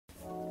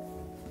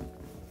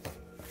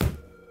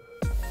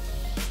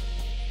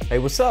Hey,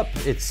 what's up?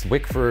 It's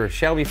Wick for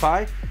Xiaomi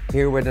Fi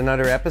here with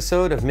another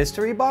episode of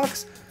Mystery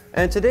Box.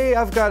 And today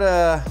I've got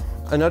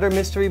another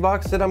mystery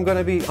box that I'm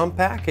gonna be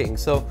unpacking.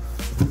 So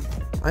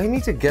I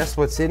need to guess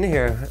what's in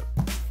here.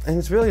 And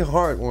it's really a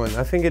hard one.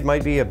 I think it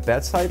might be a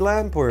bedside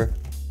lamp or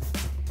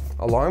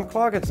alarm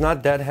clock. It's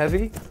not that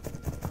heavy,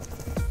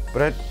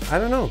 but I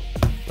don't know.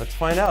 Let's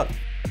find out.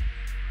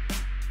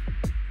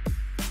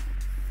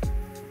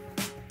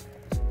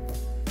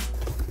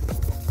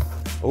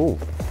 Oh,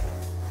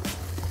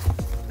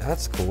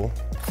 that's cool.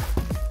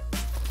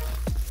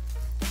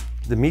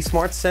 The Mi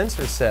Smart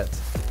Sensor Set.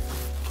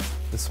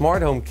 The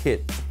Smart Home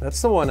Kit.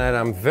 That's the one that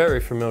I'm very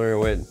familiar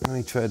with. Let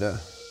me try to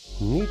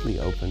neatly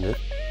open it.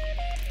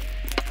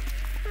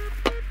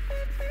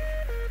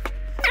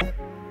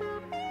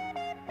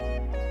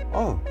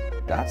 Oh,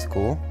 that's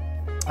cool.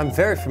 I'm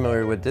very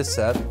familiar with this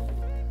set,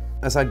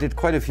 as I did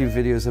quite a few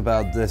videos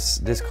about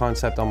this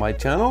concept on my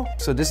channel.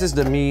 So this is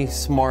the Mi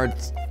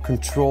Smart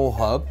Control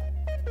Hub,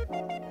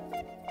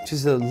 which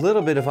is a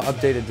little bit of an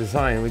updated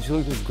design, which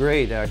looks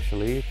great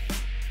actually.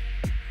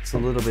 It's a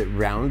little bit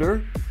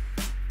rounder.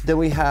 Then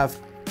we have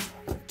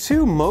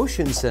two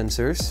motion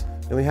sensors.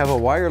 Then we have a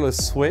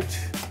wireless switch.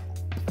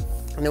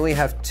 And then we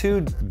have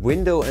two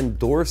window and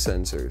door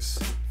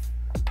sensors.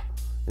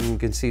 And you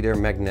can see they're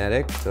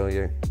magnetic, so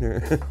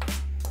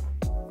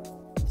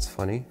it's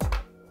funny.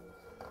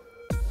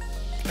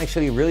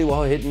 Actually, really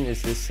well hidden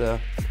is this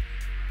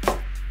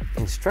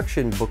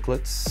instruction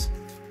booklets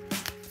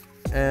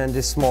and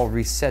this small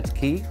reset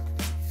key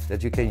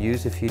that you can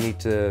use if you need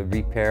to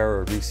repair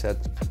or reset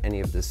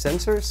any of the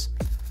sensors.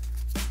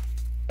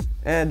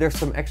 And there's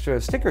some extra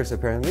stickers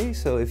apparently,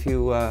 so if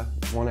you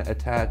want to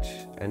attach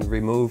and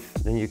remove,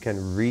 then you can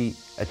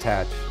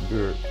reattach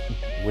your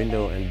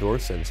window and door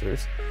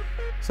sensors.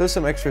 So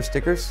some extra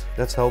stickers,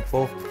 that's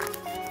helpful.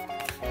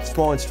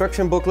 Small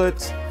instruction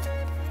booklet.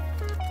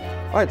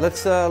 All right,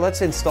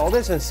 let's install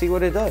this and see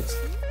what it does.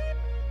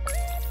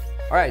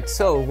 All right,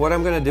 so what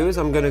I'm gonna do is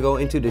I'm gonna go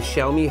into the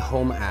Xiaomi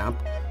Home app,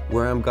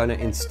 where I'm gonna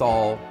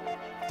install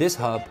this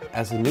hub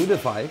as a new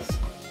device,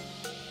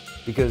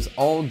 because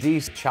all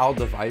these child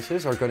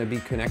devices are gonna be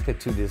connected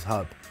to this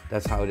hub.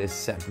 That's how this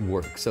set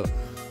works.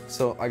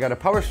 So I got a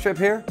power strip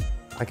here.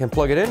 I can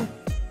plug it in.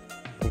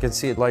 You can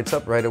see it lights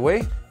up right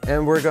away.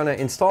 And we're gonna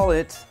install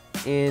it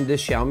in the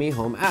Xiaomi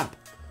Home app.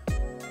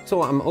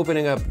 So I'm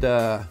opening up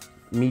the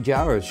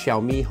Mijia or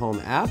Xiaomi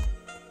Home app.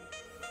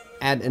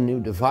 Add a new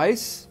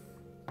device.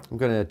 I'm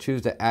gonna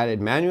choose to add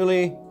it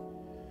manually.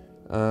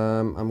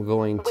 I'm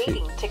going to...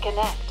 Waiting to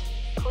connect.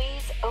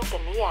 Please open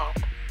the app.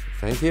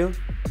 Thank you.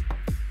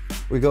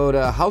 We go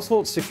to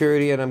Household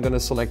Security and I'm gonna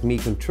select Mi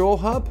Control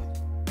Hub.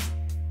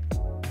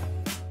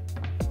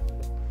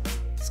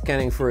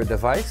 Scanning for a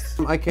device.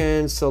 I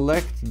can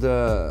select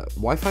the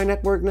Wi-Fi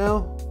network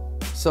now.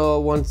 So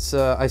once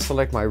I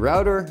select my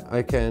router,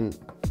 I can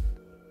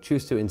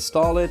choose to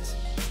install it,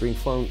 bring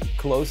phone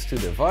close to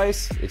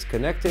device. It's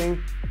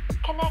connecting.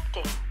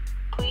 Connecting.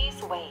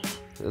 Please wait.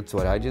 That's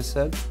what I just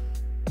said.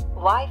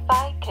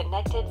 Wi-Fi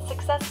connected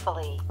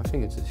successfully. I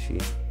think it's a she.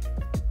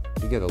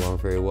 We get along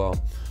very well.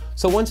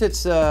 So once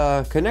it's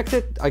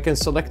connected, I can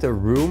select a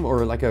room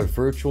or like a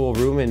virtual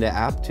room in the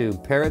app to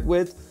pair it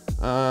with.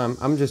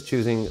 I'm just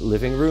choosing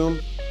living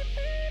room.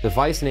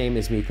 Device name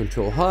is Mi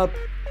Control Hub.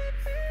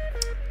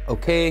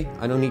 Okay,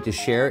 I don't need to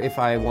share. If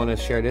I want to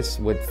share this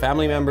with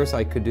family members,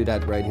 I could do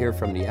that right here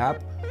from the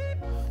app.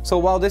 So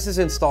while this is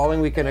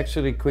installing, we can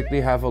actually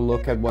quickly have a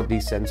look at what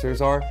these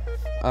sensors are.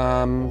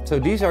 So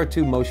these are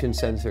two motion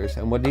sensors,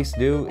 and what these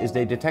do is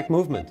they detect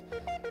movement.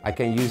 I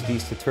can use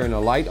these to turn a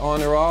light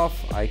on or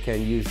off. I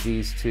can use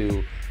these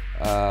to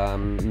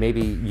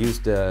maybe use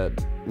the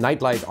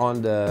night light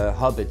on the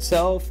hub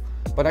itself,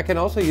 but I can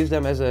also use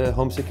them as a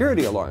home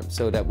security alarm,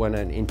 so that when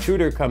an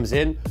intruder comes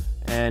in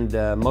and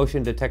the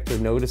motion detector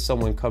notices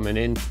someone coming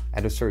in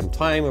at a certain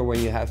time, or when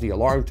you have the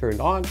alarm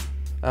turned on,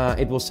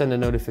 it will send a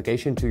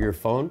notification to your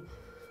phone.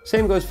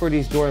 Same goes for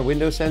these door and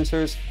window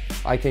sensors.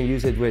 I can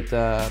use it with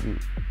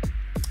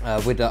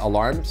the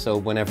alarm. So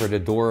whenever the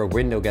door or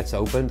window gets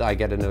opened, I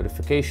get a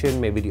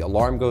notification. Maybe the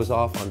alarm goes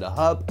off on the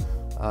hub.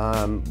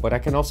 But I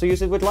can also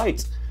use it with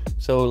lights.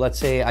 So let's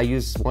say I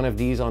use one of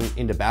these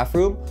in the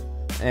bathroom,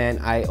 and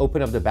I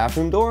open up the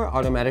bathroom door,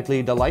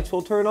 automatically the lights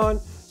will turn on.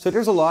 So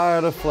there's a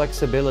lot of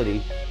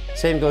flexibility.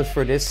 Same goes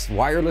for this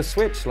wireless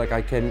switch. Like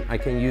I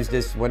can use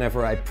this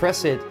whenever I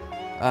press it,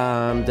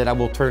 that I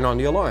will turn on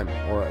the alarm,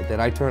 or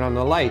that I turn on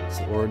the lights,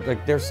 or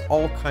like there's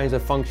all kinds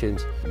of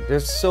functions.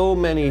 There's so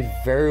many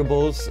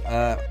variables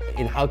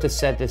in how to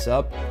set this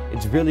up.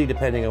 It's really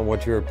depending on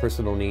what your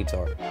personal needs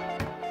are.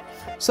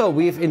 So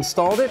we've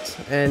installed it,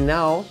 and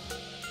now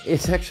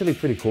it's actually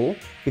pretty cool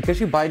because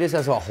you buy this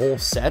as a whole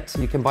set.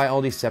 You can buy all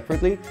these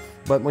separately,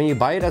 but when you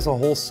buy it as a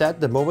whole set,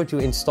 the moment you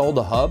install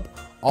the hub,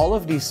 all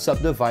of these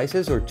sub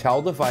devices or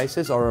child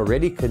devices are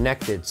already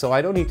connected, so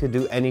I don't need to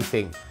do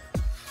anything.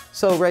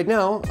 So right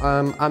now,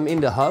 I'm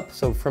in the hub.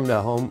 So from the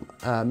Home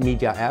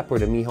Media app or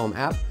the Mi Home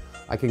app,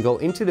 I can go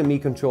into the Mi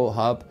Control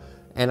Hub,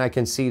 and I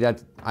can see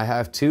that I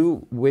have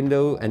 2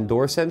 window and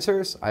door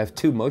sensors, I have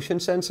 2 motion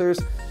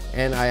sensors,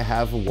 and I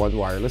have 1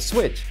 wireless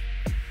switch.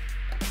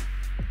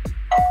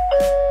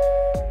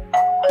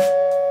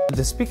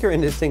 The speaker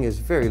in this thing is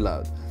very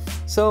loud.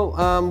 So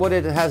what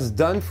it has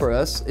done for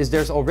us is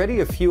there's already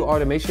a few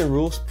automation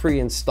rules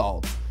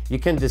pre-installed. You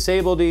can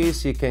disable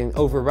these, you can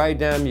override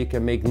them, you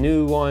can make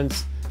new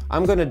ones.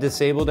 I'm gonna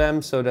disable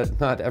them so that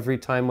not every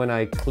time when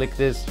I click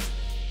this,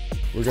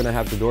 we're gonna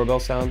have the doorbell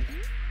sound.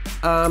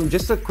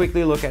 Just to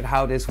quickly look at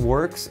how this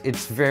works,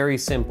 it's very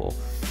simple.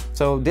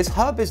 So this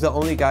hub is the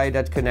only guy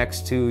that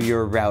connects to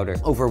your router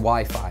over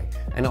Wi-Fi,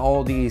 and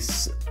all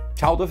these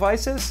child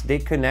devices, they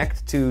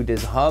connect to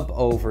this hub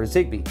over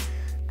Zigbee.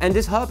 And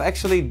this hub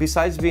actually,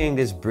 besides being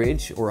this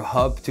bridge or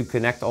hub to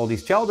connect all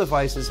these child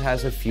devices,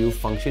 has a few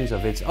functions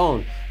of its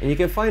own. And you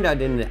can find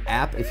that in the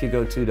app if you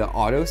go to the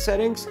auto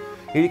settings.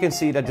 Here you can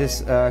see that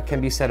this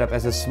can be set up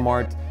as a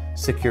smart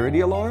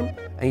security alarm,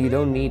 and you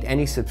don't need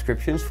any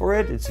subscriptions for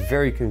it. It's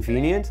very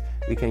convenient.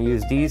 We can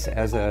use these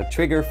as a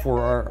trigger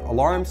for our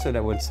alarm so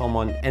that when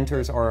someone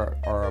enters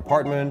our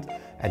apartment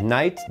at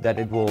night, that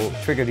it will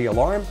trigger the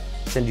alarm,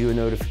 send you a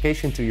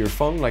notification to your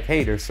phone like,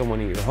 hey, there's someone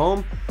in your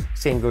home.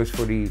 Same goes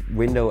for the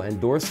window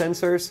and door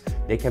sensors.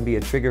 They can be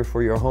a trigger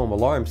for your home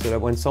alarm so that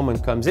when someone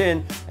comes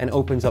in and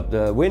opens up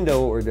the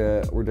window or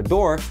the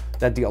door,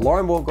 that the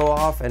alarm will go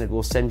off and it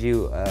will send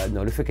you a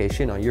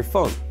notification on your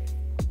phone.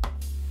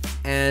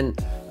 And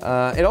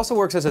it also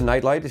works as a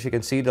night light. As you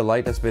can see, the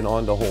light has been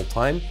on the whole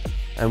time,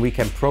 and we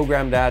can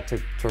program that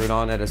to turn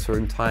on at a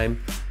certain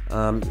time.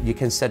 You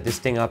can set this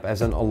thing up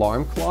as an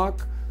alarm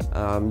clock.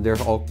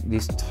 There's all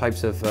these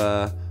types of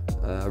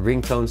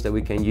ringtones that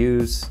we can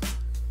use.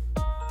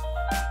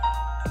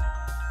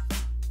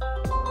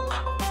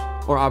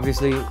 Or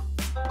obviously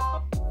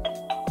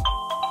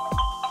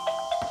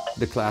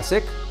the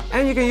classic.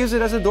 And you can use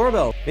it as a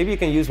doorbell. Maybe you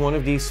can use one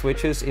of these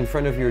switches in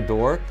front of your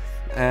door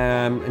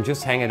and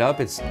just hang it up.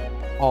 It's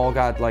all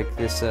got like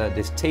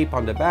this tape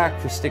on the back.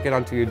 Just stick it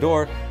onto your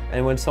door,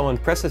 and when someone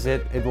presses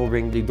it, it will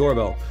ring the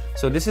doorbell.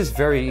 So this is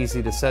very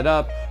easy to set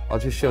up. I'll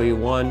just show you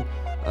one.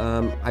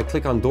 I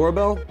click on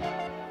doorbell.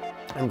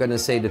 I'm gonna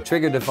say the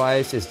trigger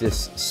device is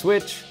this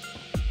switch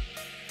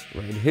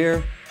right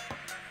here,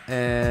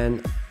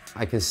 and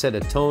I can set a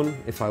tone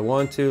if I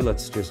want to.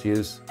 Let's just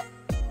use.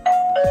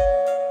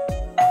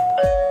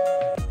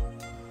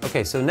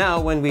 Okay, so now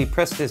when we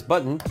press this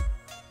button,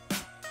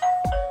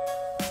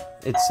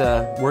 it's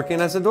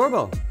working as a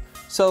doorbell.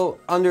 So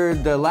under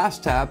the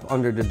last tab,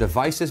 under the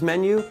devices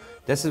menu,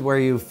 this is where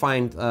you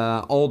find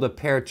all the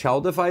paired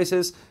child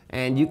devices,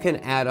 and you can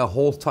add a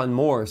whole ton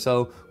more.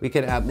 So we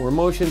can add more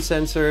motion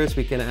sensors,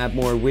 we can add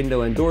more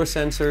window and door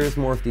sensors,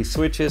 more of these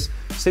switches.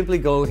 Simply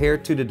go here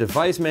to the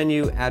device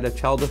menu, add a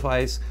child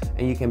device,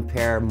 and you can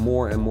pair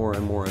more and more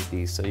and more of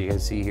these. So you can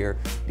see here,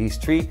 these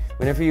 3.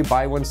 Whenever you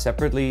buy one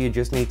separately, you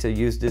just need to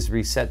use this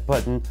reset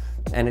button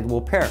and it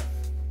will pair.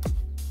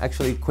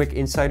 Actually, quick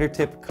insider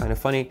tip, kind of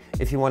funny.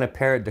 If you want to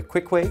pair it the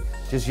quick way,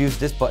 just use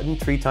this button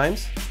 3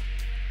 times.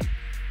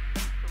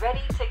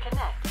 Ready to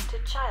connect to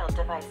child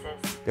devices.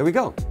 There we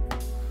go.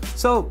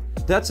 So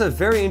that's a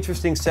very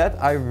interesting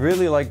set. I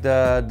really like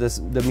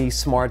the Mi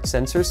Smart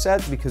Sensor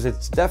set because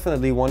it's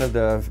definitely one of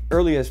the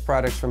earliest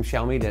products from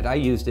Xiaomi that I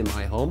used in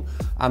my home.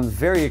 I'm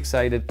very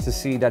excited to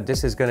see that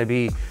this is going to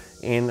be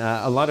in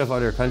a lot of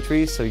other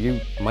countries, so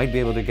you might be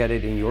able to get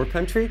it in your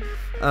country.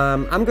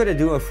 I'm going to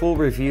do a full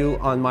review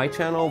on my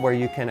channel where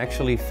you can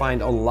actually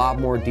find a lot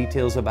more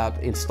details about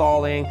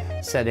installing,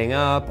 setting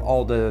up,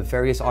 all the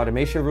various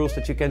automation rules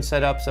that you can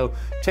set up. So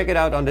check it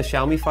out on the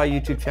Xiaomify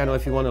YouTube channel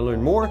if you want to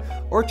learn more,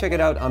 or check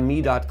it out on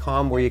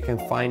mi.com where you can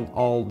find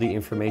all the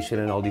information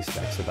and all the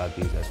specs about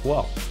these as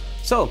well.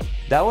 So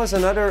that was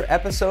another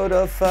episode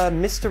of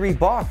Mi-Stery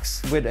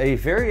Box with a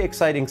very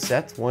exciting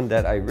set, one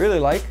that I really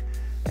like.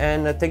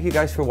 And thank you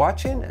guys for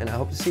watching, and I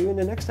hope to see you in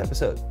the next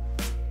episode.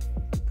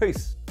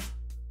 Peace.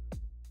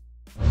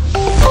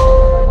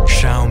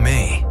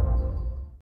 Xiaomi.